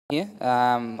Here,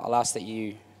 I'll ask that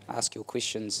you ask your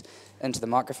questions into the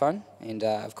microphone, and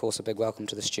of course a big welcome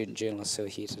to the student journalists who are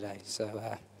here today.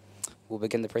 So we'll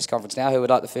begin the press conference now. Who would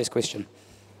like the first question?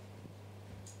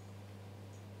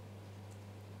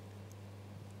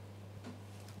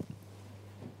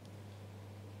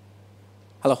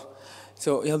 Hello.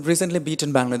 So you have recently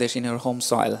beaten Bangladesh in your home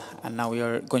soil, and now you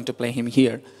are going to play him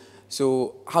here.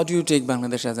 So how do you take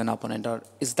Bangladesh as an opponent, or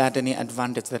is that any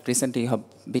advantage that recently you have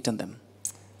beaten them?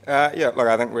 Yeah, look,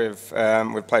 I think we've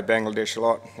played Bangladesh a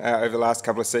lot over the last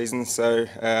couple of seasons, so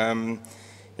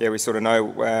yeah, we sort of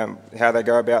know how they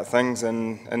go about things,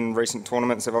 and in recent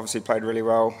tournaments they've obviously played really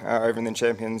well over in the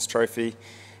Champions Trophy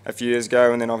a few years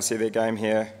ago, and then obviously their game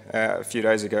here a few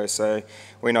days ago. So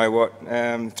we know what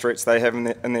threats they have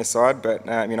in their side, but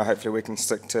you know, hopefully we can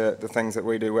stick to the things that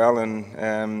we do well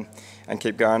and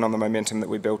keep going on the momentum that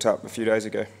we built up a few days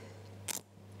ago.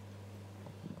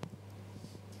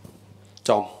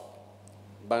 Tom,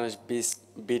 Bangladesh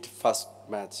beat first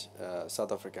match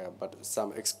South Africa, but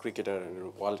some ex-cricketer in the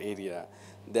world area,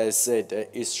 they said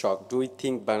is shocked. Do you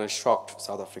think Bangladesh shocked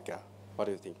South Africa? What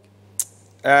do you think?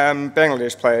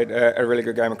 Bangladesh played a really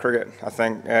good game of cricket. I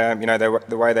think you know,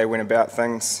 the way they went about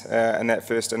things in that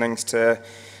first innings to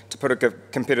put a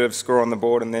competitive score on the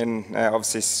board, and then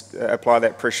obviously apply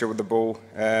that pressure with the ball.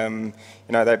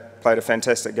 You know, they played a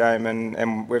fantastic game,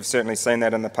 and we've certainly seen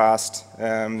that in the past,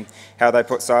 how they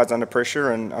put sides under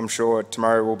pressure, and I'm sure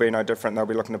tomorrow will be no different. They'll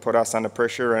be looking to put us under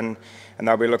pressure, and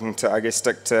they'll be looking to, I guess,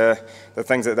 stick to the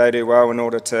things that they do well in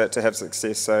order to have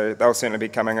success. So they'll certainly be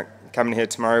coming here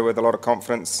tomorrow with a lot of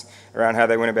confidence around how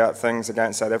they went about things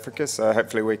against South Africa. So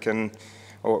hopefully we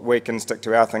can stick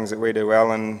to our things that we do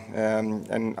well,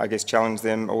 and I guess challenge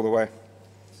them all the way.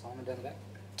 Simon down the back.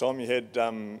 Tom, you had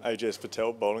AJS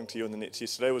Patel bowling to you in the nets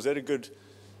yesterday. Was that a good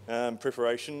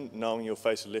preparation, knowing you'll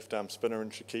face a left-arm spinner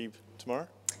in Shakib tomorrow?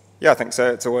 Yeah, I think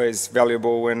so. It's always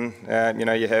valuable when you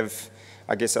know, you have,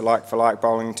 I guess, a like-for-like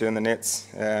bowling to in the nets.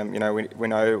 You know, we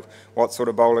know what sort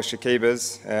of bowler Shakib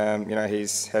is. You know,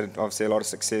 he's had obviously a lot of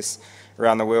success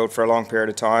around the world for a long period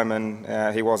of time,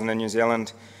 and he wasn't in New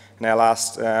Zealand in our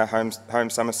last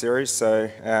home summer series. So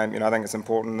you know, I think it's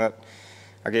important that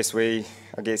we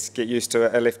get used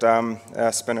to a left arm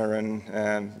spinner,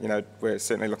 and you know, we're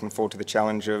certainly looking forward to the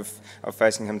challenge of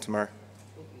facing him tomorrow.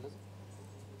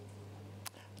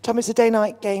 Tom, it's a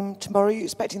day-night game tomorrow. Are you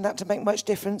expecting that to make much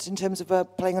difference in terms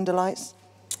of playing under lights?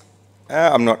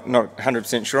 I'm not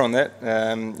 100% sure on that.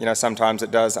 You know, sometimes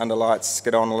it does under lights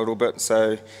get on a little bit,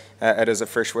 so it is a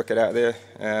fresh wicket out there.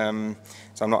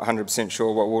 So I'm not 100%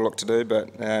 sure what we'll look to do, but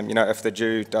you know, if the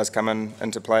dew does come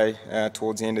into play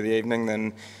towards the end of the evening,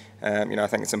 then you know, I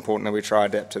think it's important that we try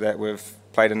to adapt to that. We've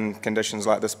played in conditions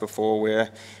like this before,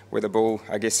 where the ball,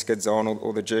 I guess, skids on,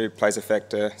 or the dew plays a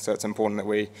factor. So it's important that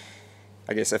we,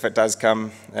 I guess, if it does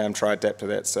come, try to adapt to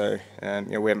that. So you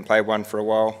know, we haven't played one for a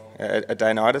while, a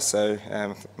day-nighter, so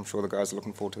I'm sure the guys are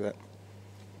looking forward to that.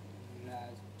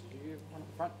 Did you want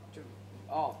the front?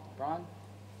 Oh, Brian.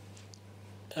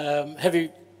 Have you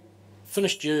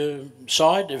finished your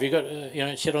side? Have you got you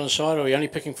know, set on the side, or are you only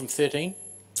picking from 13?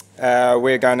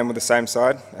 We're going in with the same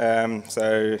side.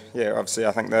 So yeah, obviously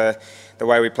I think the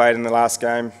way we played in the last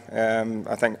game,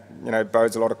 I think, you know,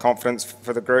 bodes a lot of confidence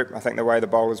for the group. I think the way the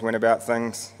bowlers went about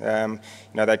things, you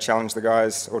know, they challenged the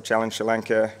guys, or challenged Sri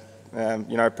Lanka,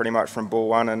 you know, pretty much from ball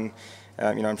one, and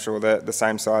you know, I'm sure the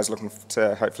same side's looking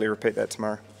to hopefully repeat that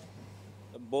tomorrow.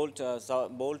 Bolt,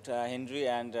 Henry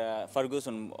and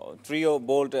Ferguson, trio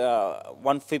bowled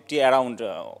 150 around.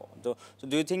 So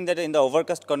do you think that in the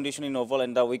overcast condition in Oval,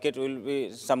 and the wicket will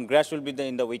be, some grass will be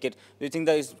in the wicket, do you think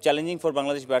that is challenging for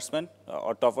Bangladesh batsmen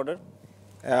or top order?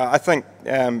 I think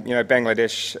you know,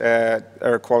 Bangladesh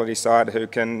are a quality side who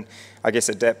can, I guess,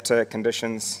 adapt to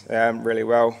conditions really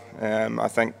well. I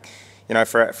think, you know,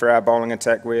 for our bowling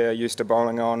attack, we're used to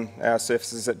bowling on our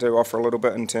surfaces that do offer a little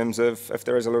bit in terms of if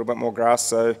there is a little bit more grass.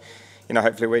 So, you know,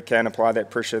 hopefully we can apply that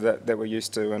pressure that we're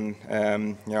used to, and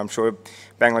you know, I'm sure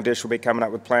Bangladesh will be coming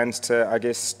up with plans to, I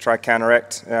guess, try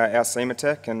counteract our seam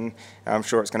attack, and I'm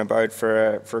sure it's going to bode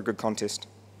for a good contest.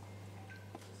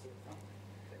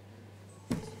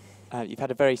 You've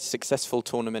had a very successful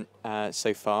tournament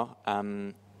so far,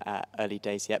 early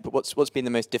days yet, but what's been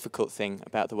the most difficult thing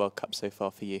about the World Cup so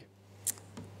far for you?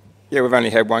 Yeah, we've only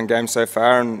had one game so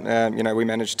far, and you know, we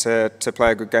managed to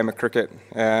play a good game of cricket,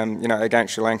 you know,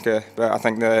 against Sri Lanka. But I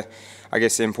think I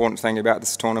guess the important thing about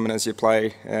this tournament is you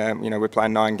play, you know, we're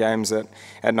playing 9 games at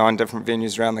 9 different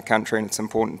venues around the country, and it's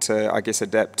important to, I guess,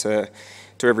 adapt to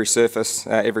every surface,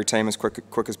 every team as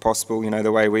quick as possible. You know,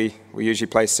 the way we usually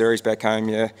play series back home,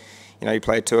 you know, you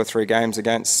play 2 or 3 games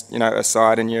against, you know, a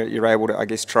side, and you're able to, I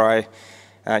guess, try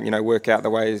work out the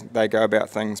way they go about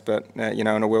things. But in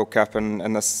a World Cup and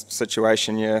in this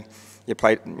situation, you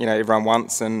play everyone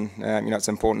once, and it's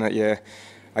important that you,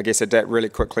 I guess, adapt really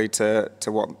quickly to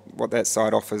what that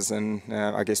side offers. And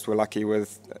I guess we're lucky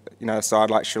with a side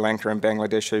like Sri Lanka and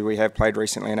Bangladesh, who we have played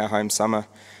recently in our home summer.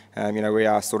 We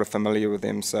are sort of familiar with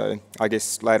them. So I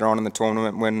guess later on in the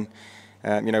tournament, when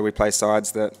we play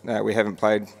sides that we haven't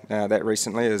played that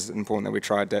recently, it's important that we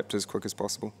try to adapt as quick as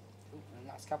possible.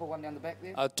 Last couple, one down the back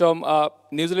there. Tom,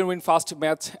 New Zealand win first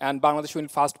match and Bangladesh win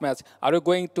first match. Are you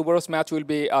going tomorrow's match will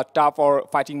be a tough or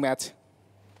fighting match?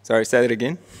 Sorry, say that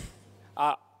again.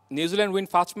 New Zealand win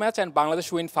first match and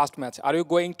Bangladesh win first match. Are you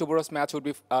going tomorrow's match will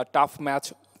be a tough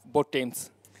match, both teams?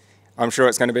 I'm sure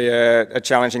it's going to be a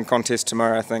challenging contest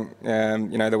tomorrow. I think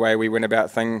the way we went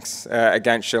about things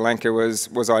against Sri Lanka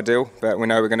was ideal, but we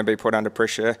know we're going to be put under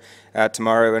pressure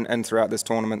tomorrow and throughout this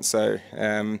tournament. So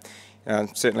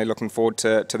certainly looking forward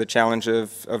to the challenge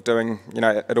of doing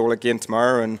it all again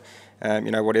tomorrow, and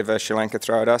whatever Sri Lanka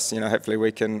throw at us, hopefully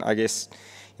we can, I guess,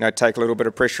 take a little bit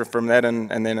of pressure from that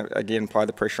and then again apply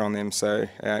the pressure on them. So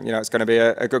it's going to be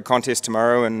a good contest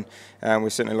tomorrow, and we're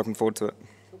certainly looking forward to it.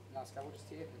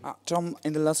 Tom,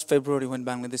 in the last February when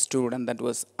Bangladesh toured, and that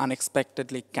was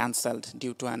unexpectedly cancelled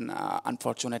due to an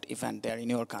unfortunate event there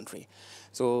in your country.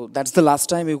 So that's the last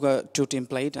time you got two teams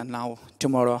played, and now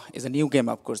tomorrow is a new game,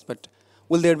 of course. But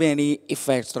will there be any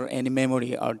effects or any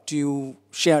memory, or do you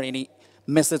share any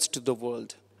message to the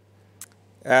world?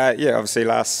 Obviously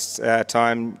last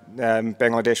time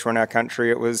Bangladesh were in our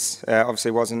country, it was obviously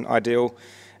wasn't ideal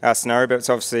scenario, but it's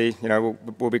obviously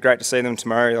will be great to see them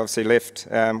tomorrow. Obviously left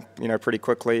pretty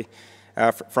quickly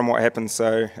from what happened,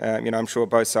 so I'm sure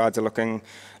both sides are looking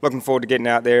forward to getting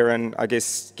out there and I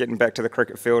guess getting back to the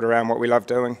cricket field around what we love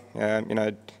doing.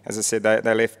 As I said,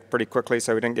 they left pretty quickly,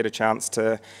 so we didn't get a chance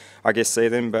to, I guess, see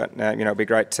them. But it'll be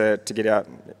great to get out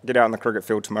on the cricket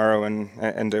field tomorrow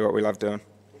and do what we love doing.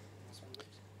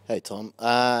 Hey Tom,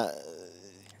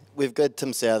 we've got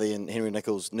Tim Southey and Henry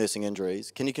Nicholls nursing injuries.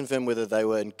 Can you confirm whether they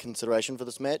were in consideration for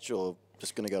this match or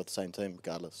just going to go with the same team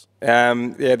regardless?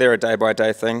 They're a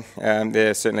day-by-day thing.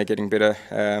 They're certainly getting better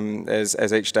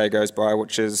as each day goes by,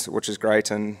 which is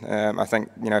great. And I think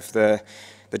for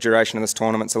the duration of this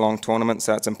tournament's a long tournament,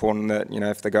 so it's important that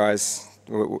if the guys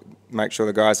make sure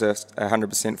the guys are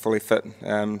 100% fully fit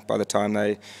by the time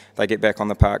they get back on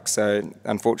the park. So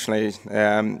unfortunately,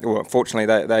 fortunately,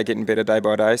 they're getting better day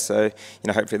by day. So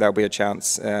hopefully there'll be a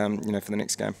chance for the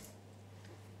next game.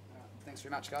 Thanks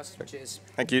very much, guys. Cheers.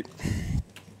 Thank you.